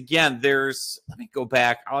 Because again, let me go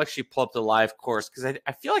back. I'll actually pull up the live course because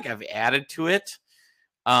I feel like I've added to it.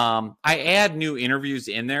 I add new interviews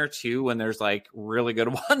in there too when there's like really good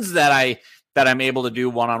ones that I'm able to do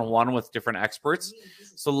one-on-one with different experts.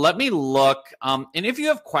 So let me look. And if you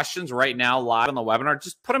have questions right now live on the webinar,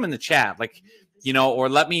 just put them in the chat, like, or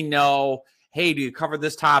let me know, hey, do you cover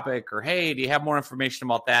this topic? Or, hey, do you have more information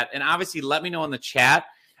about that? And obviously let me know in the chat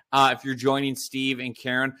if you're joining Steve and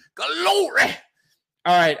Karen. Glory!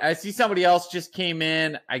 All right, I see somebody else just came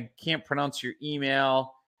in. I can't pronounce your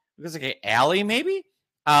email. It looks like Allie, maybe?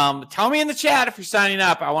 Tell me in the chat if you're signing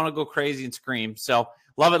up. I want to go crazy and scream. So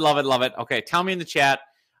love it, love it, love it. Okay, tell me in the chat.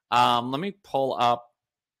 Let me pull up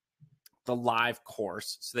the live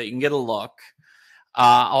course so that you can get a look.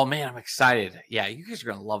 Oh, man, I'm excited. Yeah, you guys are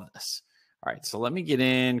going to love this. All right, so let me get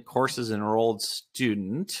in courses enrolled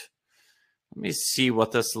student. Let me see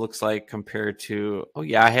what this looks like compared to, oh,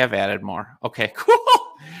 yeah, I have added more. Okay, cool.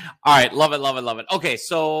 All right, love it, love it, love it. Okay,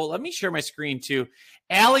 so let me share my screen too.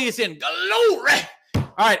 Allie is in. Glory.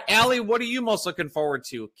 All right, Allie, what are you most looking forward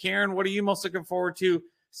to? Karen, what are you most looking forward to?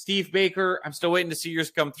 Steve Baker, I'm still waiting to see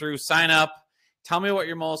yours come through. Sign up. Tell me what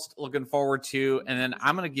you're most looking forward to, and then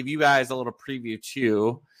I'm going to give you guys a little preview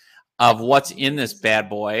too of what's in this bad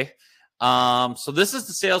boy. So this is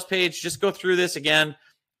the sales page. Just go through this again,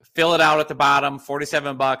 fill it out at the bottom,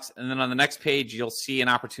 $47. And then on the next page, you'll see an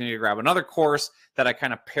opportunity to grab another course that I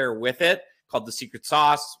kind of pair with it called The Secret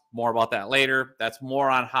Sauce. More about that later. That's more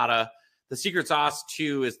on how to, The Secret Sauce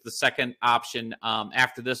 2 is the second option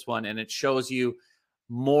after this one. And it shows you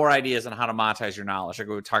more ideas on how to monetize your knowledge like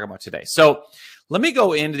we were talking about today. So let me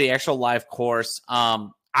go into the actual live course.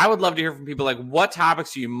 I would love to hear from people like, what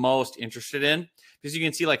topics are you most interested in? Because you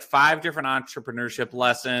can see like 5 different entrepreneurship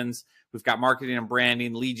lessons. We've got marketing and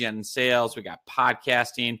branding, lead gen and sales. We got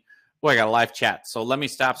podcasting. Oh, I got a live chat. So let me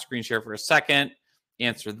stop screen share for a second.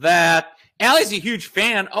 Answer that. Allie's a huge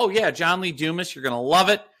fan. Oh, yeah. John Lee Dumas. You're going to love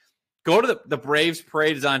it. Go to the Braves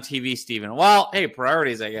parade is on TV, Steven. Well, hey,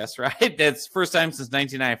 priorities, I guess, right? That's first time since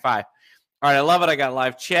 1995. All right. I love it. I got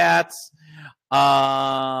live chats.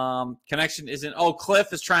 Connection isn't. Oh,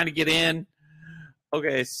 Cliff is trying to get in.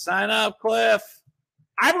 Okay. Sign up, Cliff.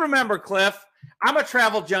 I remember Cliff. I'm a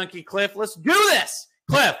travel junkie, Cliff. Let's do this.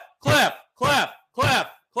 Cliff, Cliff, Cliff, Cliff,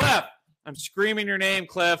 Cliff. I'm screaming your name,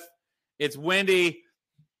 Cliff. It's windy,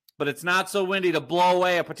 but it's not so windy to blow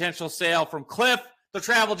away a potential sale from Cliff, the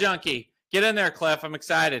travel junkie. Get in there, Cliff. I'm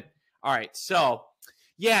excited. All right. So,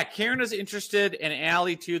 yeah, Karen is interested in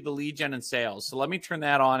Allie too, the lead gen and sales. So let me turn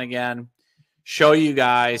that on again, show you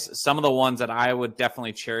guys some of the ones that I would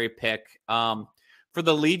definitely cherry pick. For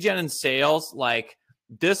the lead gen and sales, like,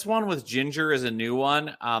 this one with Ginger is a new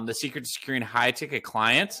one. The secret to securing high ticket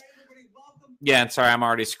clients. Yeah, and sorry, I'm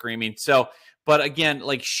already screaming. So, but again,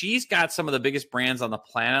 like, she's got some of the biggest brands on the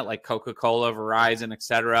planet, like Coca-Cola, Verizon,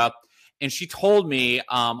 etc. And she told me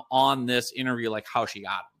on this interview, like, how she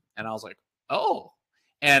got them. And I was like, oh.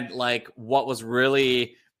 And like, what was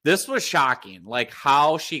really, this was shocking, like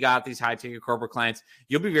how she got these high ticket corporate clients.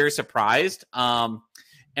 You'll be very surprised.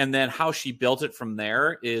 And then how she built it from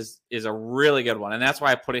there is a really good one. And that's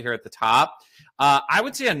why I put it here at the top. I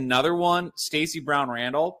would say another one, Stacey Brown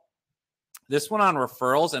Randall. This one on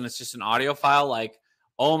referrals, and it's just an audio file. Like,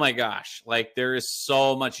 oh my gosh, like there is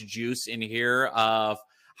so much juice in here of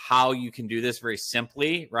how you can do this very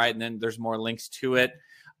simply, right? And then there's more links to it.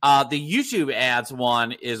 The YouTube ads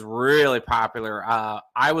one is really popular.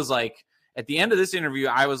 I was like, at the end of this interview,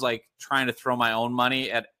 I was like trying to throw my own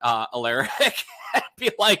money at Alaric. Be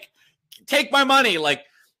like, take my money. Like,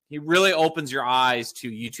 he really opens your eyes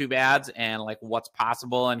to YouTube ads and like what's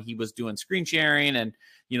possible. And he was doing screen sharing, and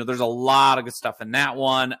there's a lot of good stuff in that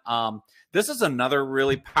one. This is another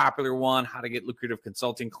really popular one, how to get lucrative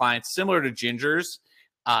consulting clients, similar to Ginger's.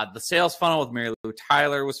 The sales funnel with Mary Lou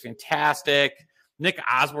Tyler was fantastic. Nick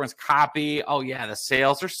Osborne's copy. Oh yeah, the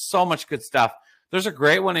sales. There's so much good stuff. There's a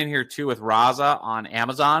great one in here too with Raza on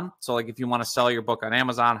Amazon. So like if you want to sell your book on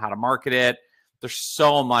Amazon, how to market it, there's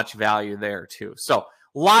so much value there too. So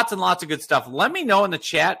lots and lots of good stuff. Let me know in the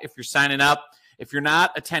chat if you're signing up. If you're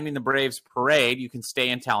not attending the Braves parade, you can stay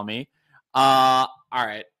and tell me. All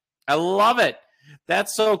right. I love it.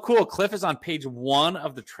 That's so cool. Cliff is on page 1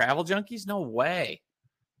 of the Travel Junkies. No way.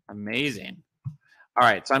 Amazing. All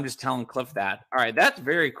right. So I'm just telling Cliff that. All right. That's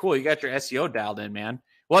very cool. You got your SEO dialed in, man.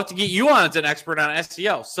 We'll have to get you on as an expert on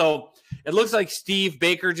SEO. So it looks like Steve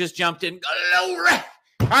Baker just jumped in. Glory.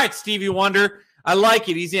 All right, Stevie Wonder. I like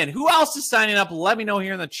it. He's in. Who else is signing up? Let me know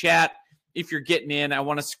here in the chat if you're getting in. I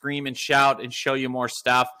want to scream and shout and show you more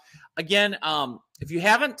stuff. Again, if you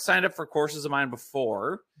haven't signed up for courses of mine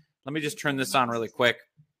before, let me just turn this on really quick.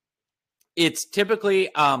 It's typically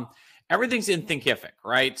everything's in Thinkific,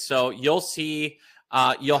 right? So you'll see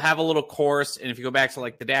you'll have a little course. And if you go back to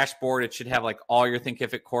like the dashboard, it should have like all your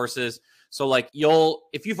Thinkific courses. So like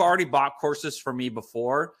if you've already bought courses from me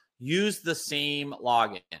before, use the same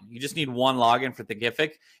login. You just need one login for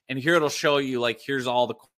Thinkific. And here it'll show you like, here's all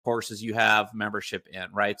the courses you have membership in,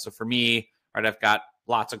 right? So for me, right, I've got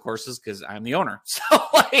lots of courses because I'm the owner. So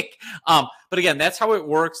like, but again, that's how it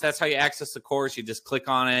works. That's how you access the course. You just click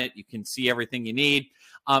on it. You can see everything you need.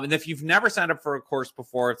 And if you've never signed up for a course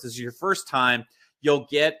before, if this is your first time, you'll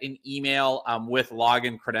get an email with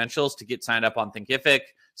login credentials to get signed up on Thinkific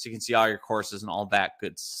so you can see all your courses and all that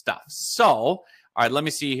good stuff. So, all right, let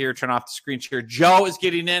me see here. Turn off the screen share. Joe is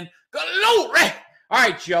getting in. Glory! All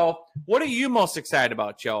right, Joe, what are you most excited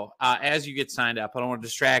about, Joe, as you get signed up? I don't want to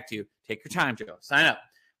distract you. Take your time, Joe. Sign up.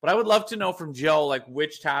 But I would love to know from Joe, like,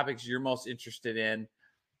 which topics you're most interested in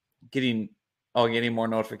getting more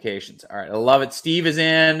notifications. All right, I love it. Steve is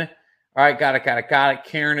in. All right, got it.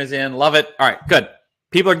 Karen is in. Love it. All right, good.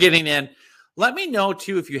 People are getting in. Let me know,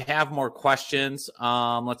 too, if you have more questions.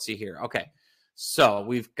 Let's see here. Okay. So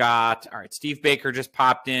we've got, all right, Steve Baker just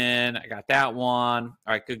popped in. I got that one. All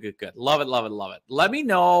right, good. Love it. Let me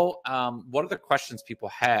know what other questions people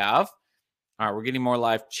have. All right, we're getting more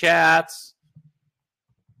live chats.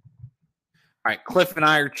 All right, Cliff and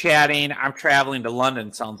I are chatting. I'm traveling to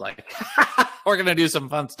London, sounds like. We're going to do some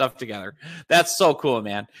fun stuff together. That's so cool,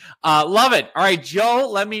 man. Love it. All right, Joe,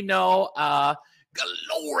 let me know.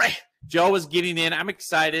 Glory. Joe is getting in. I'm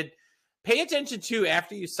excited. Pay attention to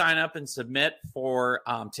after you sign up and submit for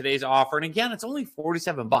today's offer. And again, it's only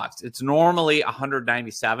 $47. It's normally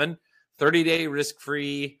 $197. 30-day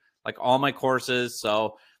risk-free, like all my courses.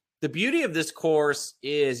 So the beauty of this course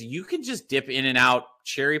is you can just dip in and out,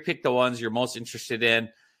 cherry pick the ones you're most interested in.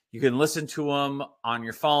 You can listen to them on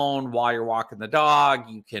your phone while you're walking the dog.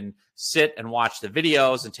 You can sit and watch the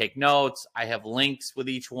videos and take notes. I have links with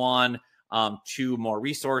each one to more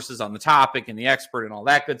resources on the topic and the expert and all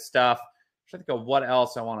that good stuff. I'm trying to think of what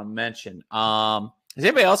else I want to mention. Does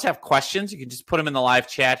anybody else have questions? You can just put them in the live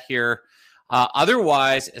chat here.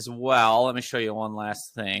 Otherwise, as well, let me show you one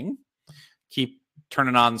last thing. Keep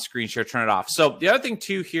turning on the screen share, turn it off. So the other thing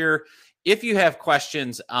too here, if you have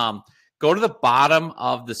questions, go to the bottom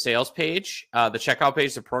of the sales page, the checkout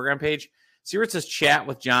page, the program page. See where it says chat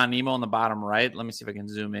with John Nemo on the bottom right. Let me see if I can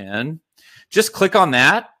zoom in. Just click on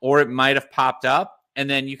that, or it might have popped up, and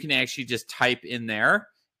then you can actually just type in there.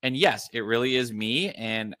 And yes, it really is me,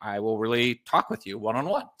 and I will really talk with you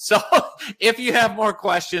one-on-one. So if you have more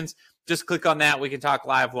questions, just click on that. We can talk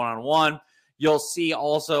live one-on-one. You'll see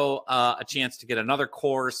also a chance to get another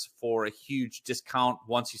course for a huge discount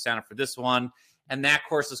once you sign up for this one. And that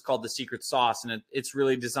course is called The Secret Sauce, and it's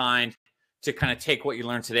really designed to kind of take what you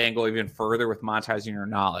learned today and go even further with monetizing your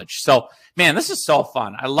knowledge. So, man, this is so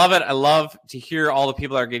fun. I love it. I love to hear all the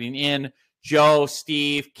people that are getting in. Joe,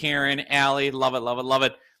 Steve, Karen, Allie, love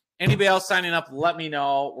it. Anybody else signing up, let me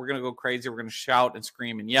know. We're going to go crazy. We're going to shout and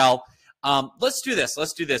scream and yell. Let's do this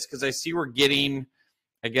because I see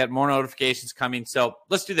I get more notifications coming. So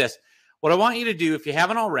let's do this. What I want you to do, if you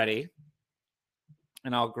haven't already,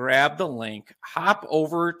 and I'll grab the link, hop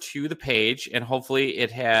over to the page, and hopefully it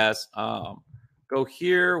has, go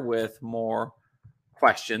here with more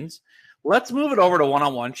questions. Let's move it over to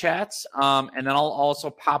one-on-one chats, and then I'll also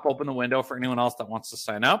pop open the window for anyone else that wants to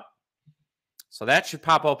sign up. So that should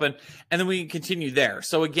pop open, and then we can continue there.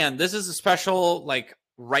 So again, this is a special, like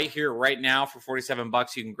right here, right now for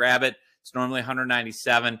 $47. You can grab it. It's normally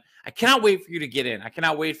 $197. I cannot wait for you to get in. I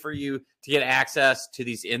cannot wait for you to get access to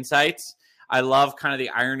these insights. I love kind of the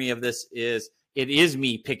irony of this is it is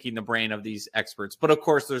me picking the brain of these experts. But of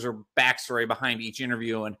course, there's a backstory behind each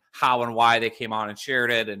interview and how and why they came on and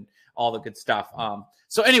shared it and all the good stuff.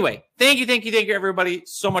 So anyway, thank you, everybody,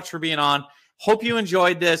 so much for being on. Hope you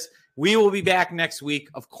enjoyed this. We will be back next week,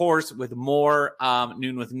 of course, with more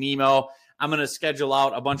Noon with Nemo. I'm going to schedule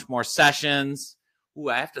out a bunch more sessions. Ooh,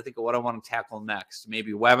 I have to think of what I want to tackle next.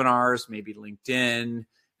 Maybe webinars, maybe LinkedIn,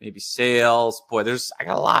 maybe sales. Boy, I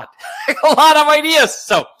got a lot. I got a lot of ideas.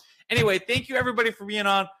 So anyway, thank you, everybody, for being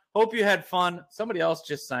on. Hope you had fun. Somebody else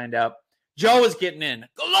just signed up. Joe is getting in.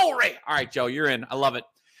 Glory. All right, Joe, you're in. I love it.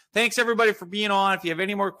 Thanks, everybody, for being on. If you have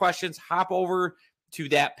any more questions, hop over to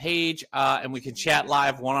that page, and we can chat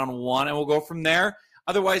live one-on-one, and we'll go from there.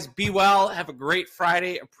 Otherwise, be well. Have a great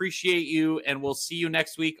Friday. Appreciate you, and we'll see you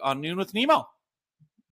next week on Noon with Nemo.